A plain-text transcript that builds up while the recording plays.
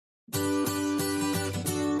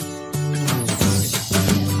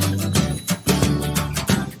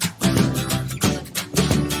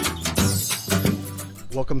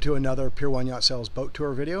Welcome to another Pier 1 Yacht Sales boat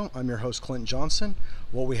tour video. I'm your host Clint Johnson.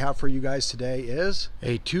 What we have for you guys today is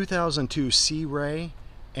a 2002 Sea Ray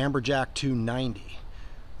Amberjack 290.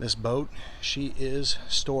 This boat, she is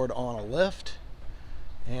stored on a lift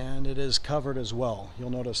and it is covered as well.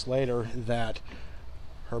 You'll notice later that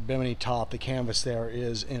her bimini top, the canvas there,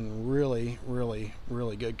 is in really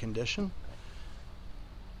good condition.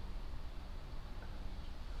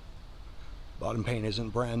 Bottom paint isn't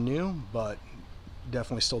brand new, but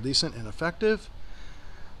definitely still decent and effective.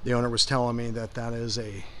 The owner was telling me that that is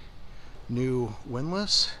a new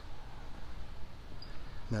windlass,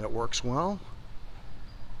 that it works well.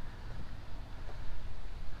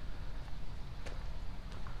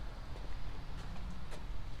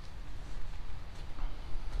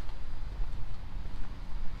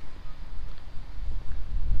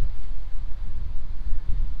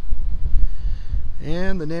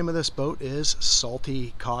 And the name of this boat is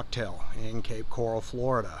Salty Cocktail in Cape Coral,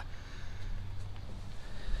 Florida.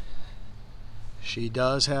 She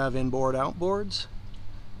does have inboard outboards.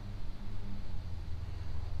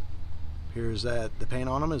 Appears that the paint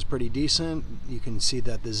on them is pretty decent. You can see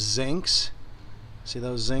that the zincs, see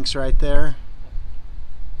those zincs right there?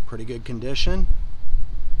 Pretty good condition.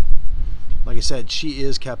 Like I said, she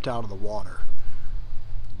is kept out of the water.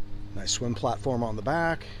 Nice swim platform on the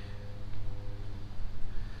back.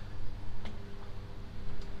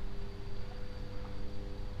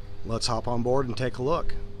 Let's hop on board and take a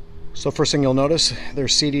look. So first thing you'll notice,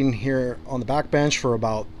 there's seating here on the back bench for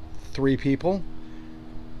about 3 people.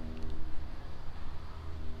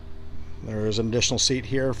 There's an additional seat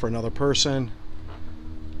here for another person.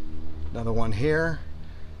 Another one here.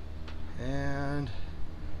 And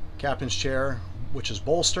captain's chair, which is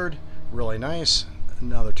bolstered, really nice.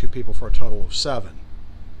 Another 2 people for a total of 7.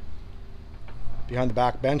 Behind the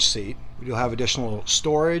back bench seat, we do have additional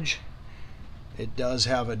storage. It does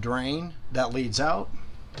have a drain that leads out.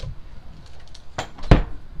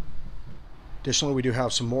 Additionally, we do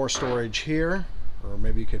have some more storage here, or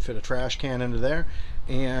maybe you could fit a trash can into there.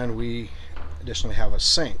 And we additionally have a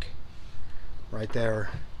sink right there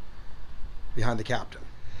behind the captain.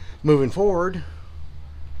 Moving forward,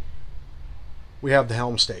 we have the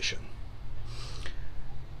helm station.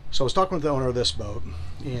 So I was talking with the owner of this boat,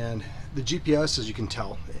 and the GPS, as you can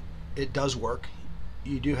tell, it does work.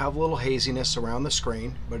 You do have a little haziness around the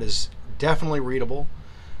screen, but is definitely readable,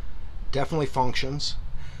 definitely functions.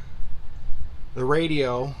 The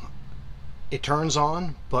radio, it turns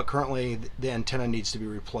on, but currently the antenna needs to be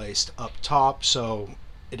replaced up top, so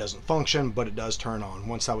it doesn't function, but it does turn on.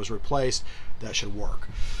 Once that was replaced, that should work.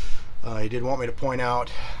 He did want me to point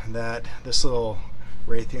out that this little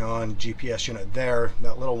Raytheon GPS unit there,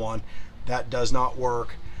 that little one, that does not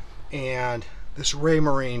work. And this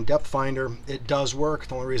Raymarine depth finder, it does work.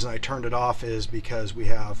 The only reason I turned it off is because we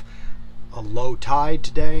have a low tide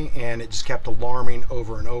today and it just kept alarming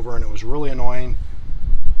over and over, and it was really annoying.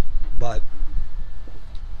 But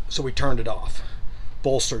so we turned it off.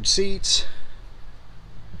 Bolstered seats.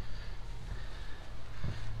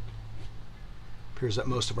 Appears that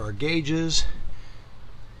most of our gauges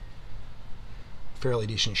fairly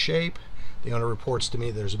decent shape. The owner reports to me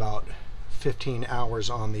there's about 15 hours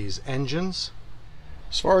on these engines.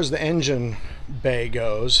 As far as the engine bay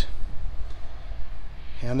goes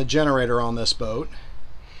and the generator on this boat,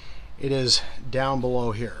 it is down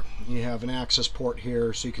below here. You have an access port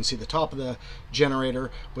here so you can see the top of the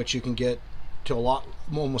generator, but you can get to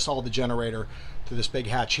almost all the generator through this big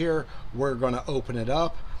hatch here. We're going to open it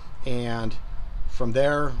up, and from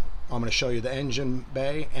there I'm going to show you the engine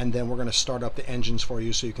bay, and then we're going to start up the engines for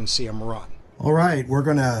you so you can see them run. All right, we're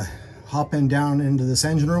going to hop down into this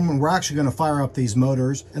engine room, and we're actually going to fire up these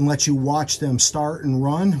motors and let you watch them start and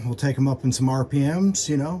run. We'll take them up in some RPMs,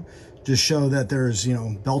 you know, just show that there's, you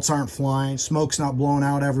know, belts aren't flying, smoke's not blowing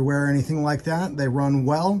out everywhere, anything like that. They run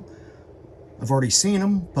well. I've already seen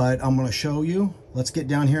them, but I'm going to show you. Let's get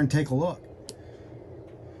down here and take a look.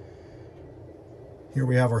 Here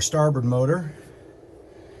we have our starboard motor.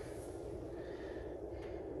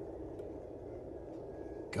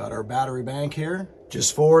 Got our battery bank here.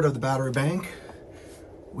 Just forward of the battery bank,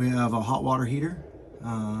 we have a hot water heater.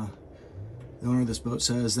 The owner of this boat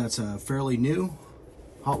says that's a fairly new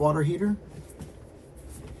hot water heater.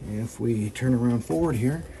 If we turn around forward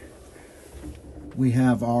here, we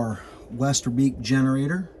have our Westerbeek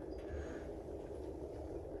generator,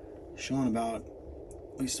 showing about,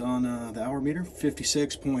 at least on the hour meter,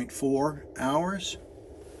 56.4 hours.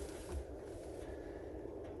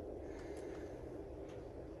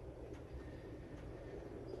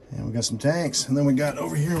 And we got some tanks, and then we got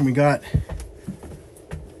over here, and we got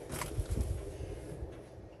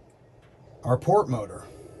our port motor.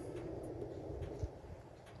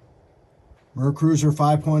 Mercruiser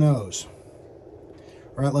 5.0s.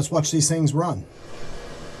 All right, let's watch these things run.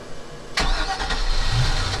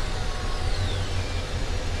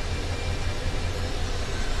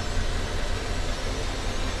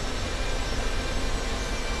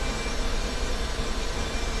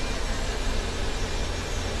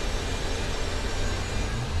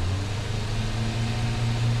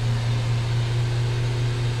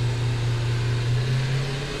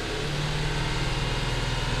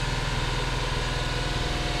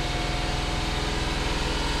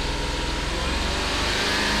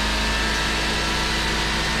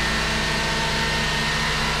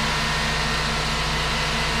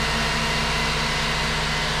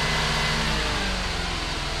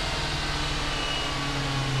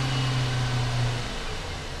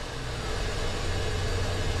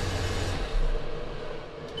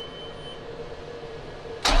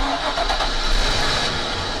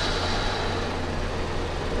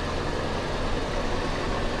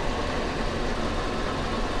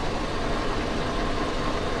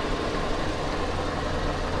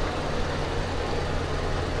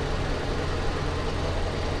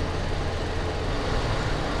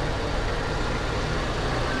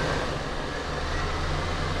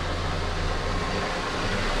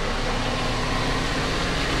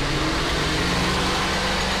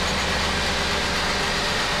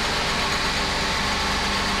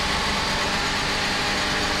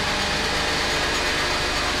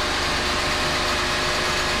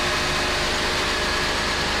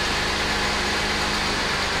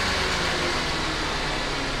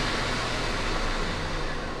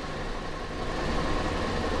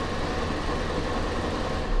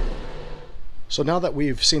 So now that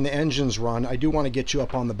we've seen the engines run, I do want to get you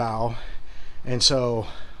up on the bow. And so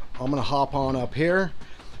I'm going to hop on up here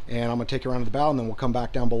and I'm going to take you around to the bow, and then we'll come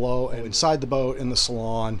back down below and inside the boat, in the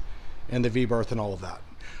salon, and the V-berth and all of that.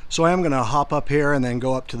 So I am going to hop up here and then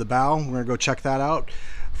go up to the bow. We're going to go check that out.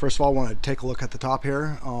 First of all, I want to take a look at the top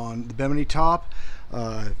here on the bimini top.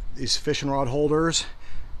 These fishing rod holders.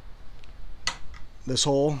 This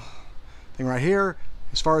whole thing right here.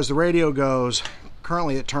 As far as the radio goes,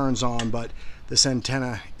 currently it turns on, but this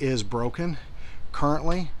antenna is broken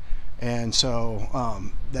currently, and so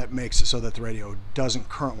that makes it so that the radio doesn't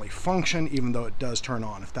currently function, even though it does turn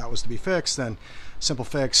on. If that was to be fixed, then simple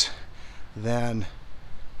fix, then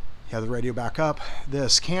you have the radio back up.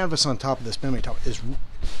 This canvas on top of this bimini top is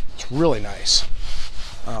it's really nice.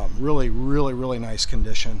 Really nice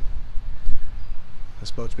condition. This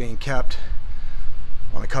boat's being kept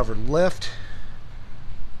on a covered lift.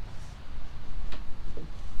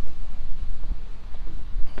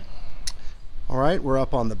 All right, we're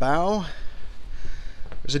up on the bow.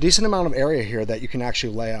 There's a decent amount of area here that you can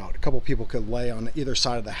actually lay out. A couple people could lay on either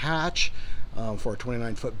side of the hatch for a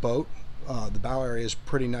 29-foot boat. The bow area is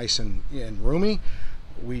pretty nice and roomy.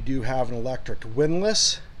 We do have an electric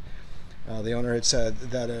windlass. The owner had said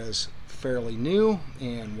that is fairly new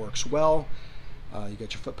and works well. You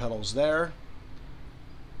get your foot pedals there.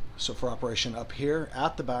 So for operation up here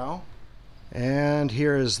at the bow. And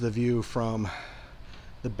here is the view from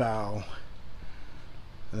the bow,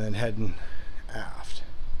 and then heading aft.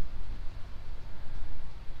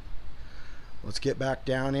 Let's get back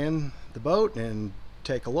down in the boat and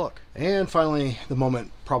take a look. And finally, the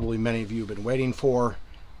moment probably many of you have been waiting for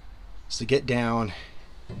is to get down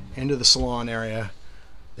into the salon area,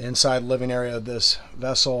 the inside living area of this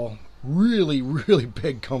vessel. Really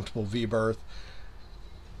big, comfortable V-berth.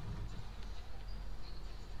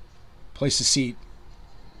 Place to seat,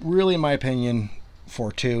 really in my opinion,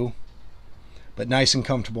 for two, but nice and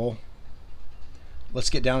comfortable.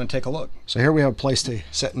 Let's get down and take a look. So here we have a place to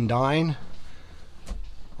sit and dine,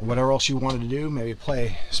 or whatever else you wanted to do. Maybe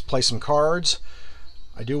play some cards.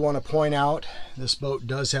 I do want to point out this boat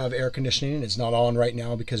does have air conditioning. It's not on right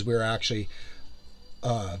now because we're actually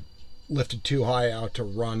lifted too high out to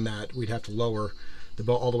run that. We'd have to lower the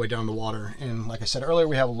boat all the way down the water. And like I said earlier,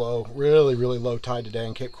 we have a low, really low tide today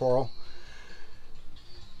in Cape Coral.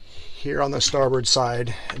 Here on the starboard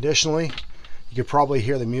side, additionally, you could probably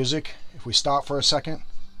hear the music if we stop for a second.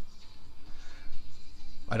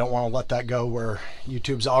 I don't want to let that go where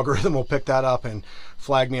YouTube's algorithm will pick that up and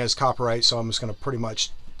flag me as copyright, so I'm just going to pretty much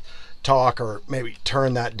talk or maybe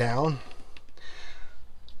turn that down.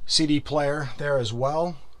 CD player there as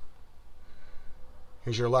well.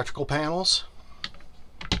 Here's your electrical panels.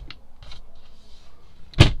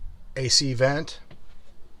 AC vent.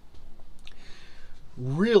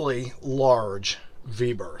 Really large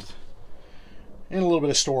V-berth. And a little bit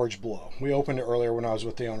of storage below. We opened it earlier when I was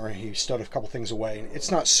with the owner. He stowed a couple things away. It's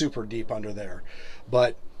not super deep under there.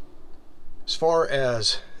 But as far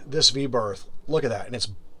as this V-berth, look at that. And it's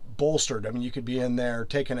bolstered. I mean, you could be in there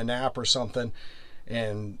taking a nap or something,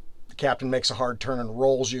 and the captain makes a hard turn and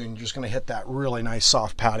rolls you, and you're just going to hit that really nice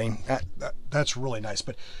soft padding. That's really nice.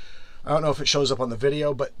 But I don't know if it shows up on the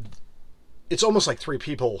video, but it's almost like 3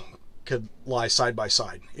 people could lie side by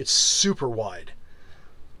side. It's super wide.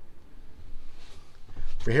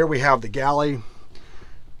 For here we have the galley.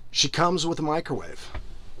 She comes with a microwave.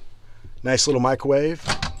 Nice little microwave.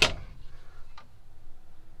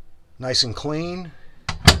 Nice and clean.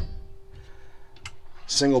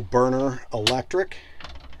 Single burner electric.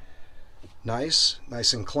 Nice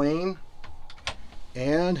and clean.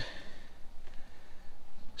 And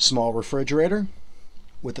small refrigerator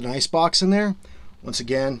with an ice box in there. Once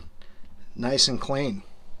again, nice and clean.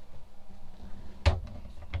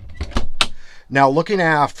 Now looking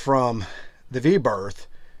aft from the V-berth,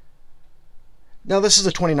 now this is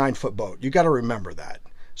a 29-foot boat. You got to remember that.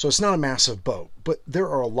 So it's not a massive boat, but there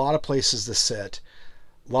are a lot of places to sit,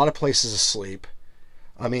 a lot of places to sleep.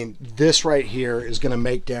 I mean, this right here is going to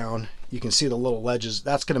make down, you can see the little ledges,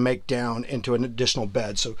 that's going to make down into an additional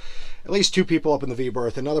bed. So at least 2 people up in the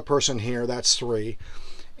V-berth, another person here, that's 3,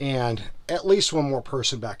 and at least 1 more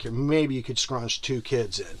person back here. Maybe you could scrunch 2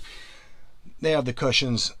 kids in. They have the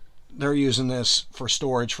cushions. They're using this for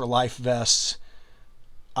storage for life vests,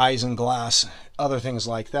 eyes and glass, other things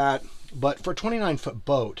like that. But for a 29-foot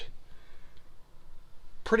boat,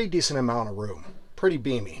 pretty decent amount of room, pretty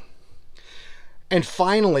beamy. And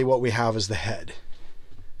finally, what we have is the head.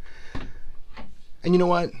 And you know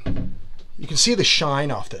what? You can see the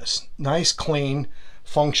shine off this. Nice, clean,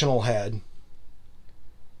 functional head.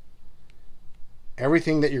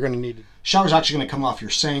 Everything that you're going to need. Shower's actually going to come off your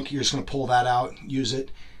sink. You're just going to pull that out, use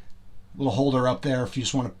it. Little holder up there if you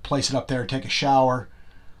just want to place it up there, take a shower.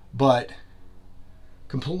 But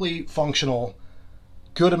completely functional,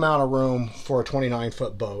 good amount of room for a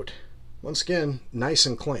 29-foot boat. Once again, nice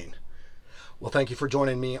and clean. Well, thank you for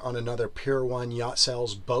joining me on another Pier 1 Yacht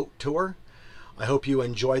Sales boat tour. I hope you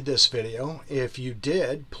enjoyed this video. If you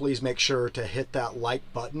did, please make sure to hit that like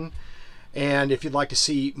button. And if you'd like to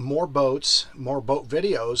see more boats, more boat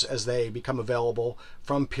videos as they become available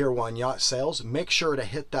from Pier 1 Yacht Sales, make sure to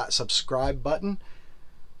hit that subscribe button.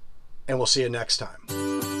 And we'll see you next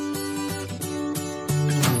time.